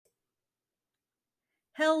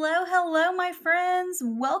Hello, hello, my friends.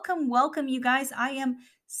 Welcome, welcome, you guys. I am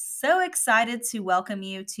so excited to welcome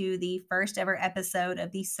you to the first ever episode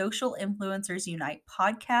of the Social Influencers Unite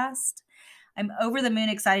podcast. I'm over the moon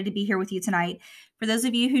excited to be here with you tonight. For those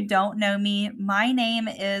of you who don't know me, my name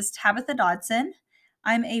is Tabitha Dodson.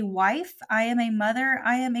 I'm a wife, I am a mother,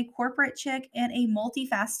 I am a corporate chick, and a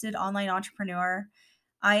multifaceted online entrepreneur.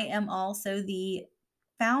 I am also the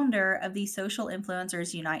founder of the Social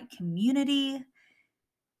Influencers Unite community.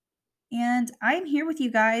 And I'm here with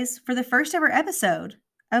you guys for the first ever episode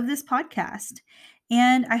of this podcast.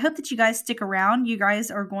 And I hope that you guys stick around. You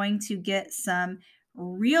guys are going to get some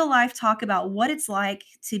real life talk about what it's like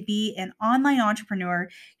to be an online entrepreneur.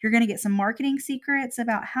 You're going to get some marketing secrets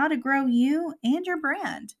about how to grow you and your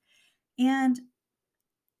brand. And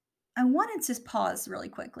I wanted to pause really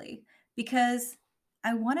quickly because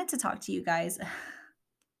I wanted to talk to you guys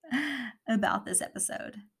about this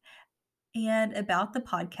episode and about the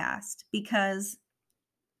podcast because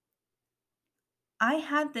I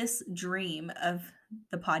had this dream of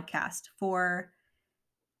the podcast for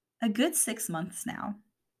a good 6 months now.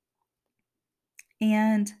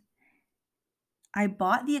 And I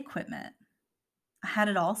bought the equipment. I had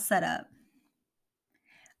it all set up.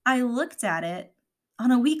 I looked at it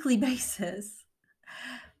on a weekly basis.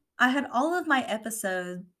 I had all of my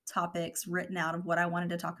episode topics written out of what I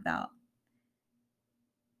wanted to talk about.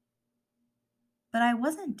 But I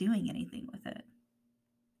wasn't doing anything with it.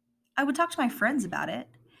 I would talk to my friends about it.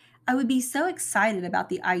 I would be so excited about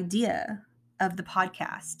the idea of the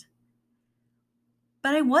podcast.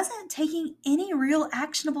 But I wasn't taking any real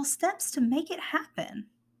actionable steps to make it happen.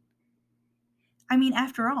 I mean,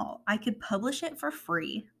 after all, I could publish it for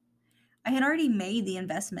free. I had already made the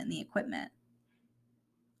investment in the equipment.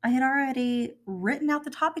 I had already written out the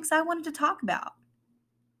topics I wanted to talk about.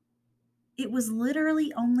 It was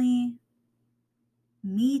literally only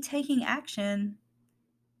me taking action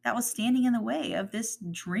that was standing in the way of this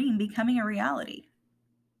dream becoming a reality.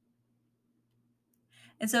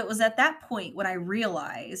 And so it was at that point when I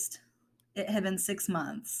realized it had been 6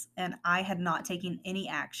 months and I had not taken any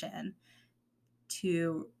action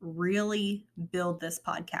to really build this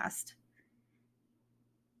podcast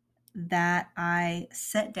that I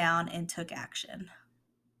sat down and took action.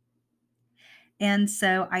 And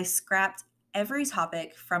so I scrapped every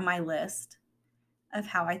topic from my list of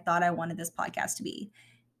how I thought I wanted this podcast to be.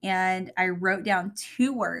 And I wrote down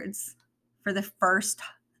 2 words for the first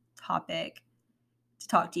topic to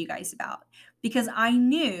talk to you guys about because I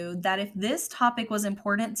knew that if this topic was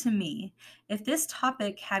important to me, if this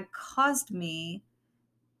topic had caused me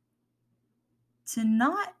to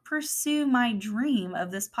not pursue my dream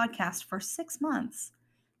of this podcast for 6 months,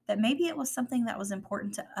 that maybe it was something that was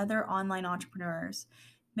important to other online entrepreneurs.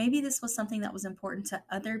 Maybe this was something that was important to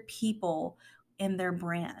other people in their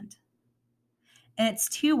brand. And it's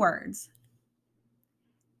 2 words: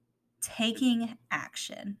 taking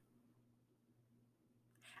action.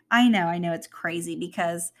 I know it's crazy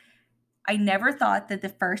because I never thought that the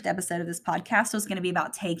first episode of this podcast was going to be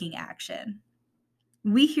about taking action.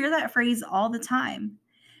 We hear that phrase all the time,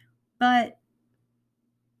 but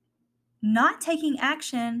not taking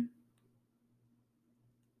action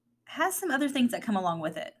has some other things that come along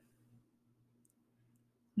with it.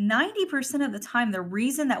 90% of the time, the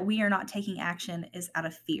reason that we are not taking action is out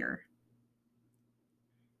of fear.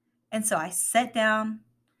 And so I sat down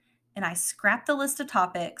and I scrapped the list of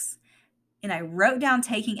topics and I wrote down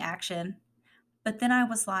taking action. But then I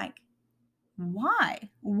was like, why?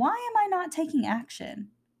 Why am I not taking action?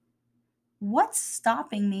 What's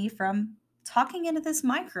stopping me from talking into this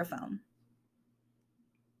microphone?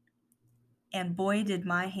 And boy, did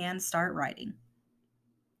my hand start writing.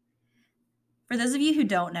 For those of you who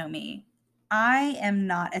don't know me, I am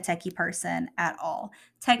not a techie person at all.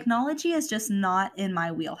 Technology is just not in my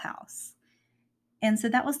wheelhouse. And so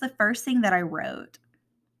that was the first thing that I wrote,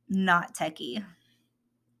 not techie.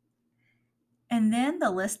 And then the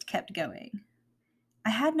list kept going.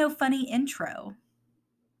 I had no funny intro.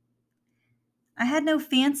 I had no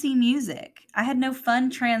fancy music. I had no fun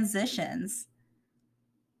transitions.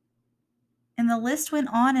 And the list went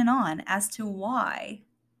on as to why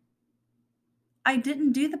I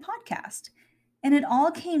didn't do the podcast. And it all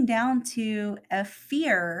came down to a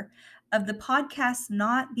fear of the podcast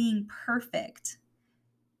not being perfect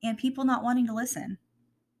and people not wanting to listen.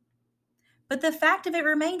 But the fact of it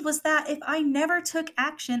remained was that if I never took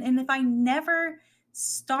action and if I never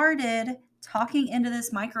started talking into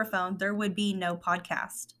this microphone, there would be no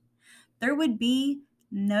podcast. There would be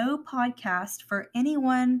no podcast for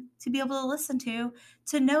anyone to be able to listen to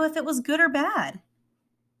know if it was good or bad.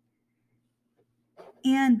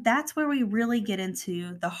 And that's where we really get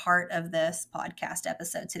into the heart of this podcast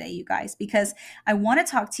episode today, you guys, because I want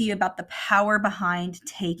to talk to you about the power behind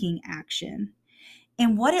taking action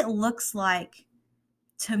and what it looks like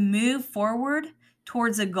to move forward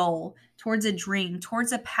towards a goal, towards a dream,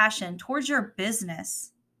 towards a passion, towards your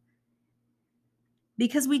business.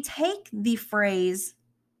 Because we take the phrase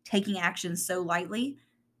taking action so lightly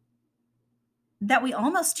that we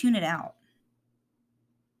almost tune it out.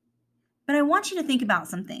 But I want you to think about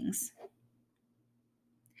some things.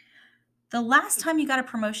 The last time you got a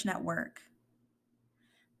promotion at work,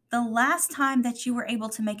 the last time that you were able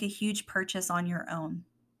to make a huge purchase on your own,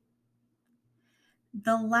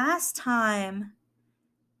 the last time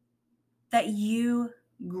that you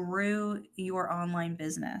grew your online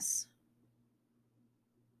business,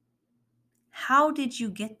 how did you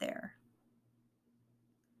get there?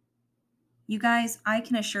 You guys, I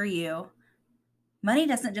can assure you, money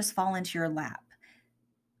doesn't just fall into your lap.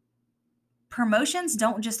 Promotions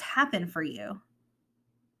don't just happen for you.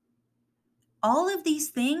 All of these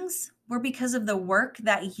things were because of the work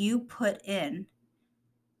that you put in.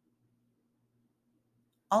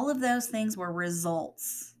 All of those things were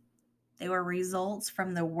results. They were results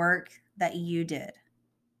from the work that you did.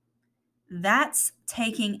 That's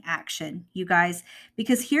taking action, you guys,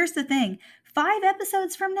 because here's the thing. 5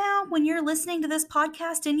 episodes from now, when you're listening to this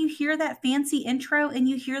podcast and you hear that fancy intro and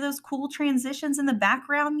you hear those cool transitions in the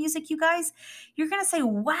background music, you guys, you're going to say,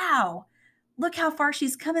 wow, look how far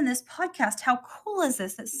she's come in this podcast. How cool is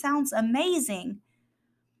this? It sounds amazing.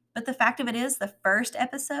 But the fact of it is, the first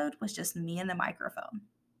episode was just me and the microphone.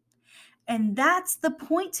 And that's the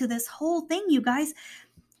point to this whole thing, you guys,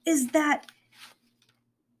 is that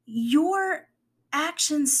your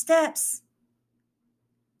action steps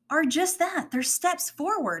are just that. They're steps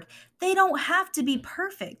forward. They don't have to be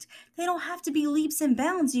perfect. They don't have to be leaps and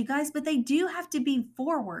bounds, you guys, but they do have to be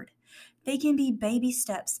forward. They can be baby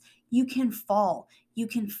steps. You can fall. You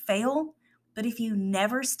can fail. But if you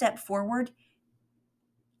never step forward,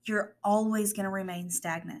 you're always going to remain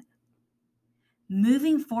stagnant.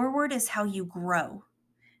 Moving forward is how you grow.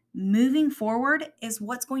 Moving forward is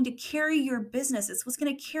what's going to carry your business. It's what's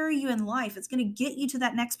going to carry you in life. It's going to get you to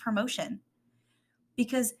that next promotion.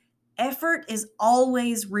 Because effort is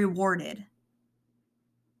always rewarded.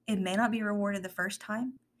 It may not be rewarded the first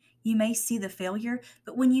time. You may see the failure,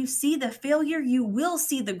 but when you see the failure, you will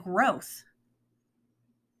see the growth.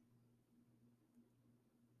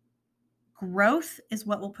 Growth is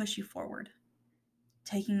what will push you forward.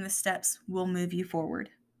 Taking the steps will move you forward.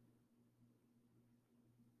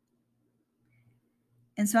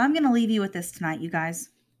 And so I'm going to leave you with this tonight, you guys.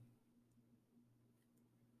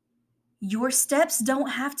 Your steps don't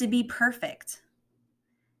have to be perfect.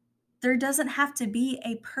 There doesn't have to be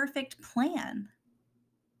a perfect plan.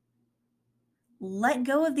 Let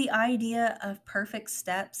go of the idea of perfect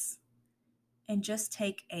steps and just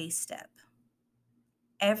take a step.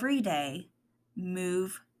 Every day,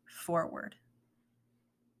 move forward.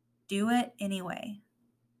 Do it anyway.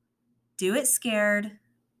 Do it scared.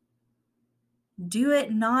 Do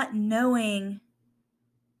it not knowing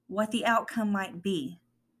what the outcome might be,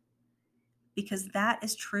 because that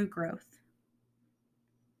is true growth.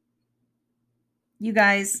 You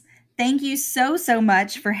guys, thank you so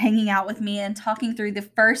much for hanging out with me and talking through the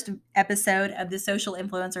first episode of the Social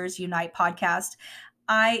Influencers Unite podcast.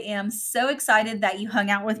 I am so excited that you hung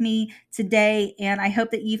out with me today, and I hope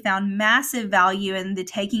that you found massive value in the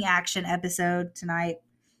Taking Action episode tonight.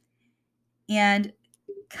 And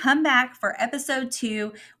come back for episode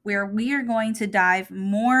 2, where we are going to dive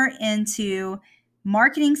more into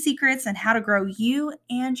marketing secrets and how to grow you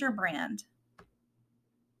and your brand.